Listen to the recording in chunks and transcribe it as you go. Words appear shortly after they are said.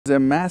There's a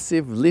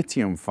massive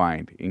lithium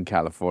find in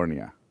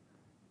California.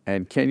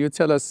 And can you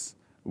tell us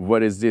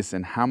what is this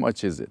and how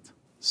much is it?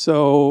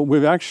 So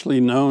we've actually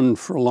known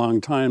for a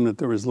long time that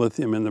there was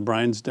lithium in the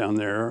brines down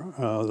there.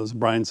 Those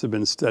brines have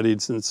been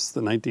studied since the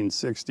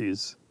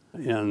 1960s.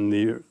 And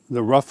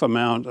the rough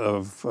amount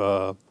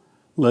of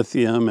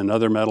lithium and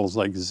other metals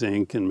like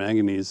zinc and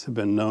manganese have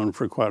been known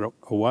for quite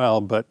a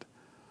while. But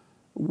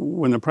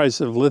when the price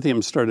of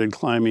lithium started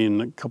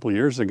climbing a couple of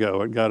years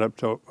ago, it got up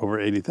to over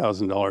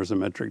 $80,000 a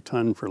metric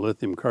ton for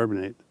lithium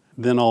carbonate.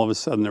 Then all of a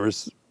sudden there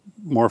was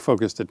more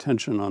focused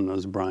attention on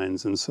those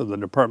brines. And so the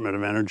Department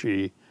of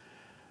Energy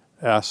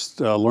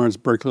asked Lawrence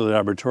Berkeley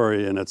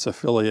Laboratory and its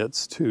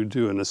affiliates to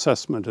do an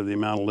assessment of the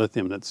amount of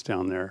lithium that's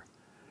down there.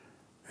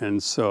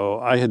 And so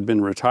I had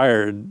been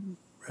retired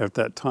at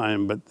that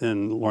time, but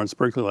then Lawrence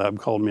Berkeley Lab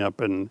called me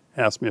up and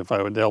asked me if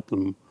I would help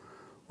them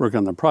work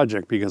on the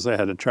project because I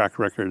had a track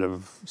record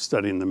of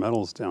studying the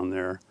metals down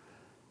there.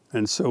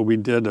 And so we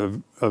did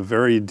a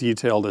very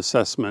detailed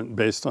assessment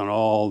based on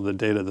all the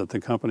data that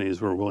the companies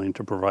were willing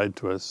to provide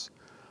to us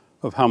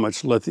of how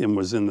much lithium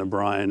was in the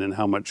brine and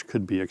how much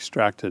could be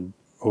extracted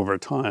over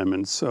time.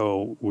 And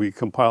so we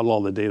compiled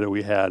all the data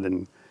we had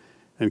and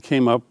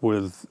came up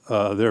with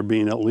there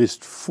being at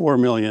least 4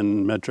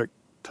 million metric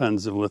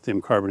tons of lithium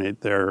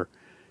carbonate there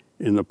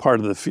in the part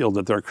of the field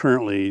that they're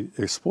currently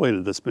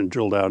exploited, that's been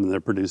drilled out and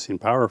they're producing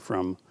power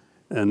from.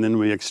 And then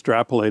we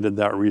extrapolated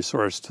that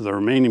resource to the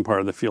remaining part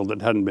of the field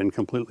that hadn't been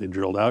completely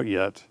drilled out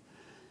yet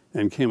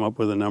and came up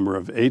with a number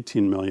of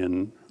 18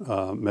 million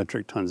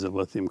metric tons of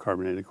lithium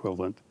carbonate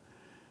equivalent.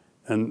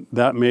 And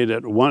that made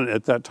it,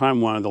 at that time,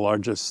 one of the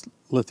largest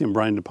lithium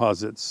brine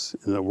deposits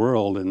in the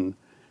world. And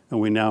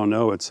we now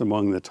know it's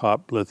among the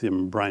top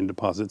lithium brine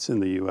deposits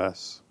in the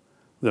US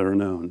that are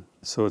known.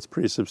 So it's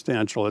pretty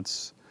substantial.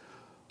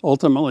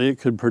 Ultimately, it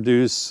could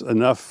produce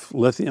enough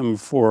lithium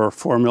for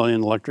 4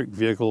 million electric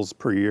vehicles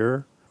per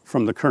year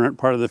from the current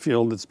part of the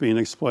field that's being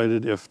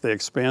exploited. If they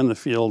expand the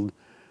field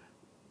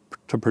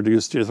to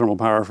produce geothermal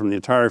power from the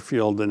entire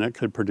field, then it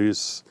could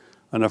produce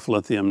enough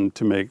lithium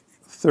to make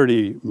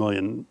 30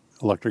 million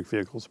electric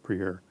vehicles per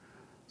year.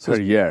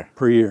 Per year?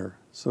 Per year.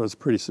 So it's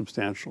pretty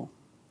substantial.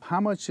 How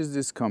much is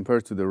this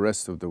compared to the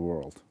rest of the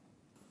world?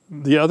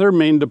 The other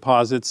main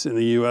deposits in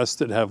the US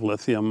that have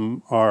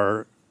lithium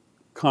are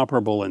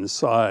comparable in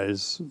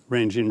size,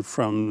 ranging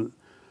from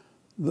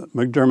the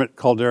McDermott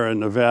caldera in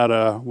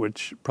Nevada,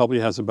 which probably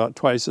has about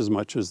twice as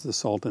much as the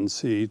Salton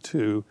Sea,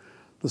 to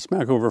the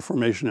Smackover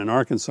Formation in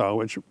Arkansas,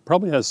 which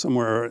probably has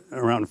somewhere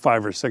around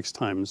 5 or 6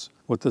 times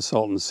what the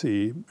Salton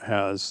Sea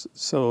has.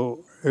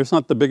 So it's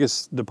not the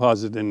biggest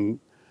deposit in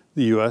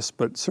the US,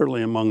 but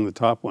certainly among the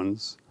top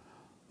ones.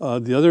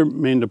 The other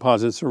main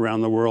deposits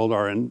around the world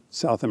are in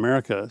South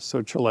America.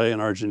 So Chile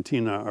and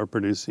Argentina are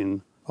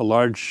producing a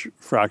large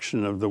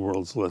fraction of the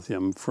world's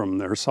lithium from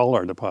their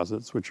salar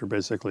deposits, which are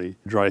basically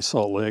dry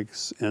salt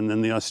lakes. And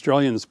then the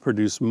Australians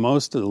produce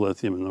most of the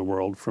lithium in the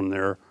world from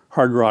their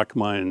hard rock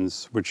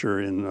mines, which are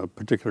in a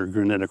particular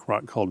granitic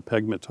rock called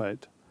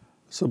pegmatite.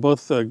 So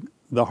both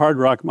the hard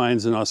rock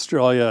mines in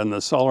Australia and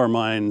the salar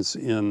mines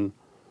in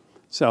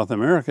South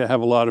America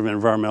have a lot of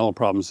environmental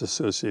problems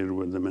associated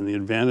with them. And the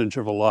advantage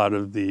of a lot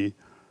of the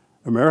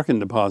American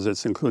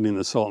deposits, including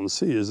the Salton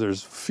Sea, is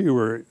there's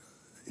fewer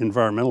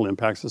environmental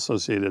impacts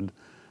associated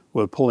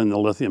with pulling the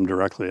lithium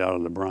directly out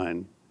of the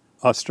brine.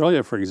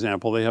 Australia, for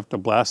example, they have to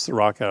blast the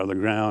rock out of the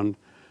ground,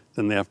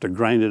 then they have to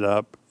grind it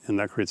up, and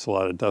that creates a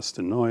lot of dust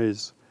and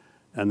noise.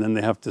 And then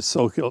they have to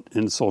soak it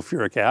in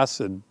sulfuric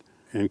acid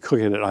and cook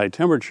it at high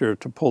temperature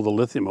to pull the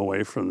lithium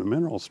away from the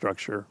mineral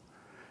structure.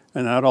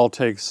 And that all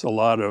takes a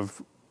lot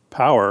of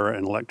power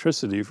and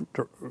electricity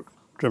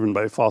driven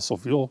by fossil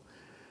fuel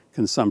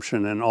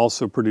consumption, and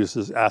also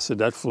produces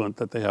acid effluent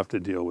that they have to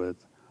deal with.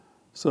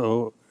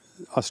 So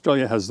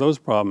Australia has those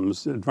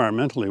problems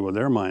environmentally with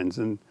their mines.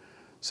 In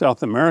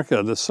South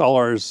America, the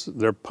salars,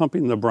 they're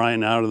pumping the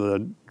brine out of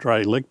the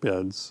dry lick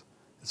beds.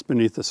 It's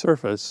beneath the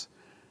surface,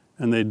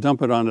 and they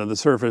dump it onto the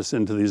surface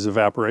into these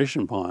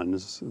evaporation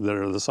ponds that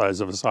are the size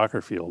of a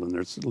soccer field, and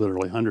there's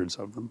literally hundreds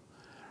of them.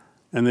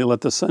 And they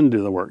let the sun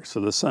do the work.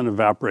 So the sun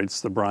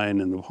evaporates the brine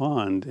in the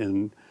pond,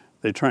 and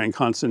they try and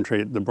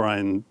concentrate the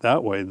brine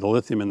that way, the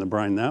lithium in the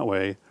brine that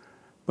way,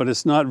 but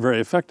it's not very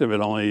effective.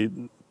 It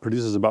only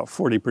produces about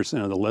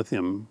 40% of the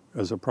lithium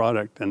as a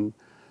product. And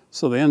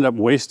so they end up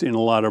wasting a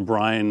lot of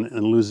brine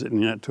and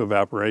losing it to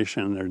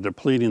evaporation. They're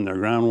depleting their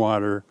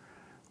groundwater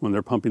when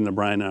they're pumping the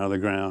brine out of the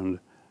ground.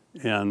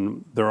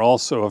 And they're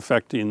also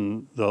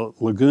affecting the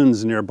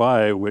lagoons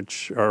nearby,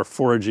 which are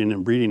foraging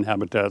and breeding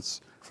habitats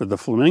for the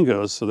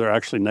flamingos. So they're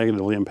actually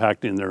negatively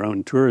impacting their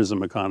own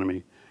tourism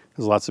economy,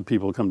 because lots of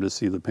people come to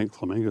see the pink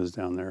flamingos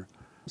down there.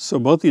 So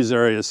both these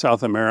areas,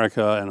 South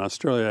America and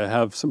Australia,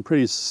 have some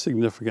pretty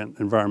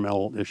significant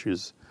environmental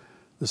issues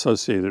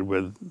associated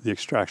with the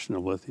extraction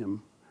of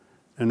lithium.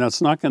 And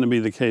that's not going to be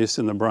the case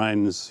in the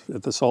brines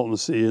at the Salton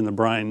Sea and the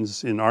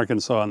brines in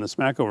Arkansas and the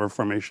Smackover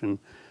Formation,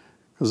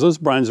 because those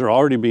brines are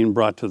already being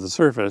brought to the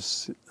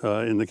surface,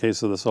 in the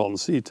case of the Salton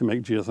Sea, to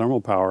make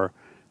geothermal power,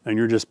 and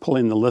you're just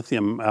pulling the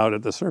lithium out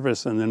at the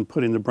surface and then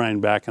putting the brine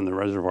back in the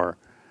reservoir.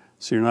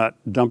 So you're not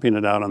dumping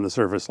it out on the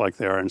surface like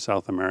they are in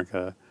South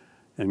America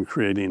and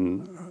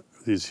creating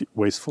these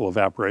wasteful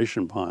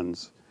evaporation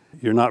ponds.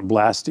 You're not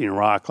blasting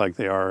rock like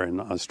they are in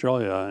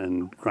Australia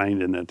and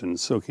grinding it and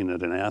soaking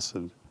it in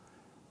acid.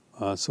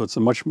 So it's a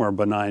much more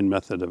benign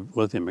method of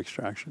lithium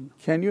extraction.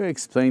 Can you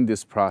explain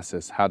this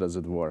process? How does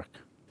it work?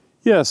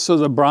 Yes, so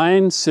the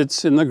brine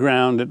sits in the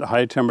ground at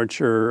high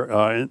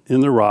temperature in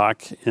the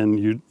rock, and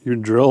you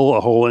drill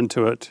a hole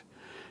into it.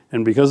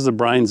 And because the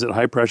brine's at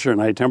high pressure and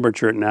high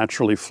temperature, it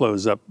naturally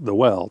flows up the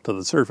well to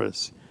the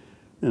surface.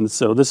 And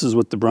so this is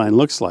what the brine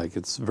looks like.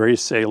 It's very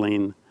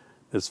saline,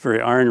 it's very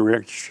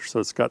iron-rich,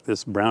 so it's got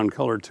this brown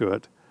color to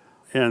it.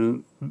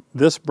 And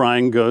this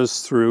brine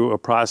goes through a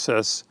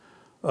process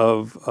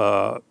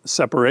of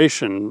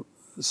separation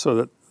so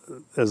that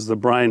as the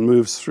brine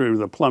moves through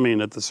the plumbing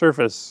at the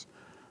surface,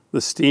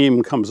 the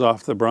steam comes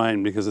off the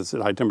brine because it's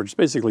at high temperature. It's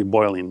basically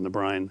boiling the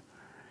brine.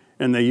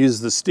 And they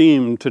use the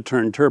steam to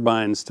turn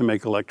turbines to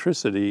make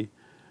electricity,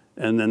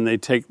 and then they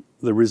take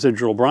the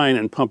residual brine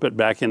and pump it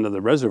back into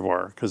the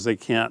reservoir because they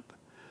can't,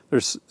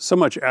 there's so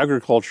much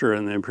agriculture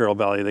in the Imperial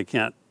Valley, they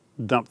can't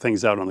dump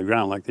things out on the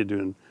ground like they do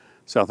in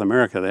South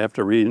America. They have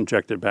to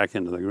re-inject it back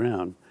into the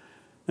ground.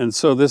 And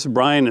so this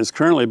brine is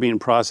currently being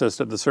processed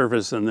at the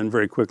surface and then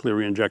very quickly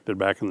re-injected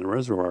back in the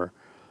reservoir.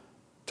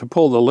 To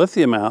pull the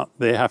lithium out,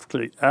 they have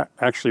to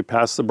actually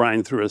pass the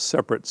brine through a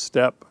separate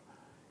step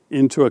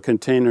into a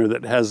container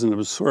that has an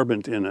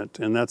absorbent in it.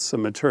 And that's a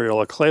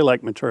material, a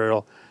clay-like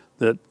material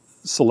that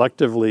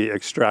selectively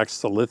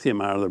extracts the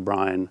lithium out of the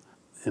brine.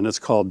 And it's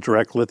called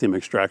direct lithium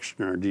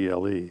extraction, or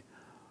DLE.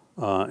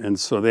 And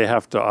so they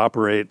have to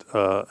operate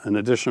an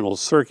additional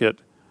circuit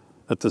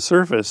at the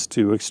surface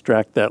to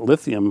extract that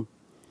lithium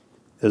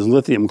as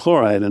lithium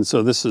chloride. And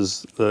so this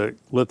is the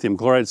lithium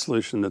chloride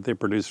solution that they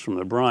produce from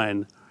the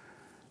brine.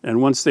 And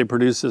once they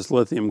produce this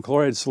lithium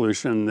chloride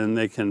solution, then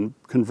they can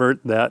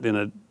convert that in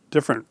a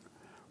different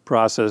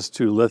process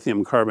to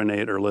lithium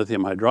carbonate or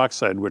lithium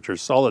hydroxide, which are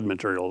solid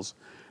materials.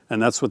 And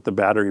that's what the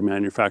battery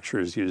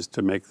manufacturers use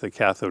to make the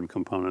cathode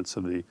components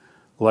of the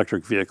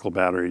electric vehicle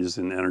batteries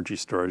and energy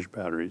storage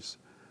batteries.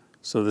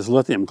 So this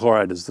lithium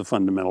chloride is the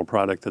fundamental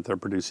product that they're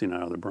producing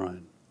out of the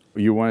brine.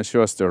 You want to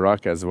show us the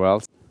rock as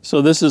well?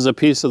 So this is a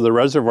piece of the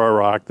reservoir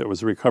rock that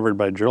was recovered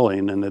by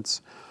drilling, and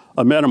it's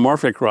a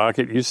metamorphic rock.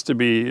 It used to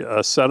be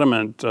a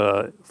sediment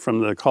from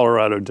the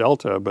Colorado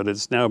Delta, but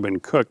it's now been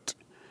cooked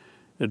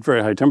at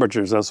very high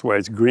temperatures. That's why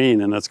it's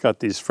green, and it's got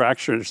these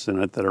fractures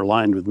in it that are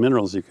lined with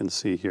minerals you can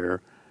see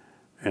here.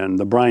 And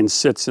the brine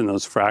sits in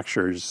those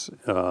fractures,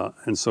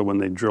 and so when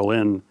they drill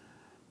in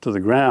to the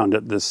ground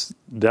at this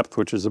depth,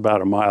 which is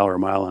about a mile or a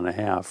mile and a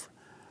half,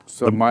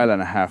 so a mile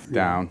and a half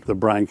down, the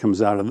brine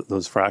comes out of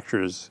those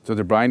fractures. So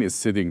the brine is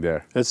sitting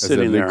there. It's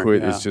sitting there.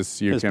 Liquid. Yeah. It's just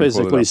you it's can pull it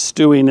basically up.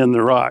 stewing in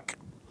the rock,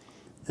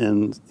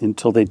 and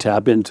until they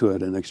tap into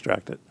it and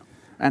extract it.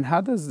 And how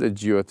does the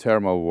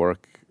geothermal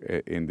work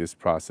in this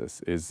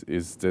process? Is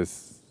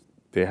this,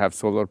 they have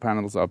solar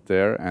panels up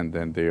there and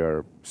then they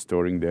are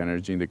storing the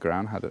energy in the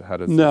ground? How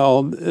does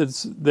No,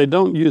 they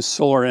don't use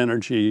solar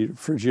energy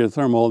for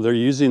geothermal. They're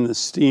using the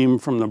steam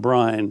from the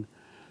brine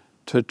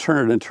to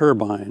turn a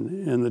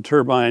turbine, and the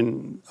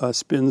turbine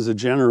spins a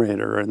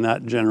generator, and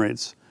that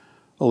generates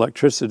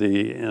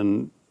electricity.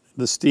 And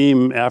the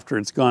steam, after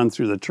it's gone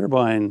through the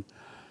turbine,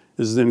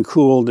 is then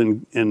cooled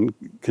and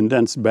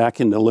condensed back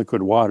into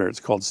liquid water. It's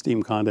called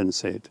steam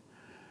condensate.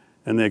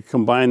 And they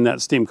combine that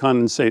steam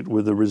condensate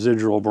with the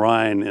residual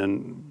brine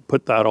and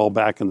put that all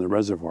back in the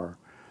reservoir.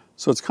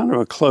 So it's kind of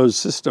a closed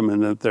system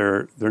in that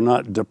they're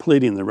not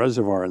depleting the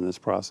reservoir in this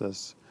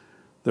process.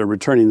 They're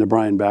returning the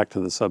brine back to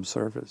the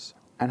subsurface.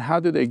 And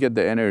how do they get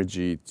the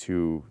energy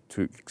to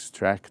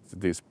extract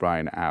this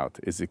brine out?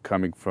 Is it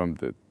coming from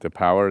the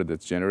power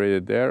that's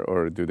generated there,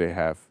 or do they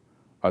have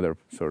other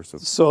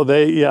sources? So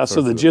the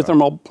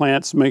geothermal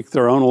plants make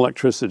their own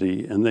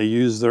electricity, and they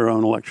use their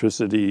own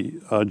electricity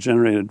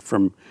generated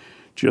from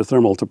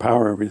geothermal to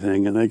power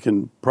everything, and they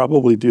can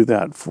probably do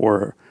that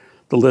for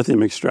the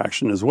lithium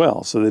extraction as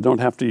well. So they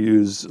don't have to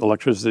use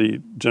electricity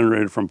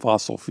generated from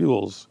fossil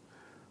fuels,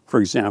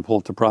 for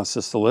example, to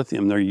process the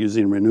lithium. They're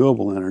using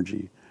renewable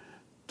energy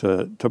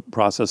to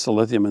process the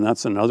lithium, and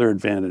that's another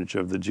advantage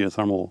of the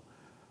geothermal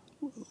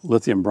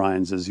lithium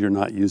brines, is you're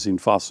not using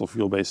fossil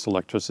fuel-based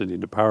electricity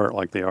to power it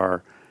like they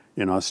are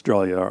in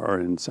Australia or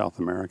in South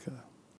America.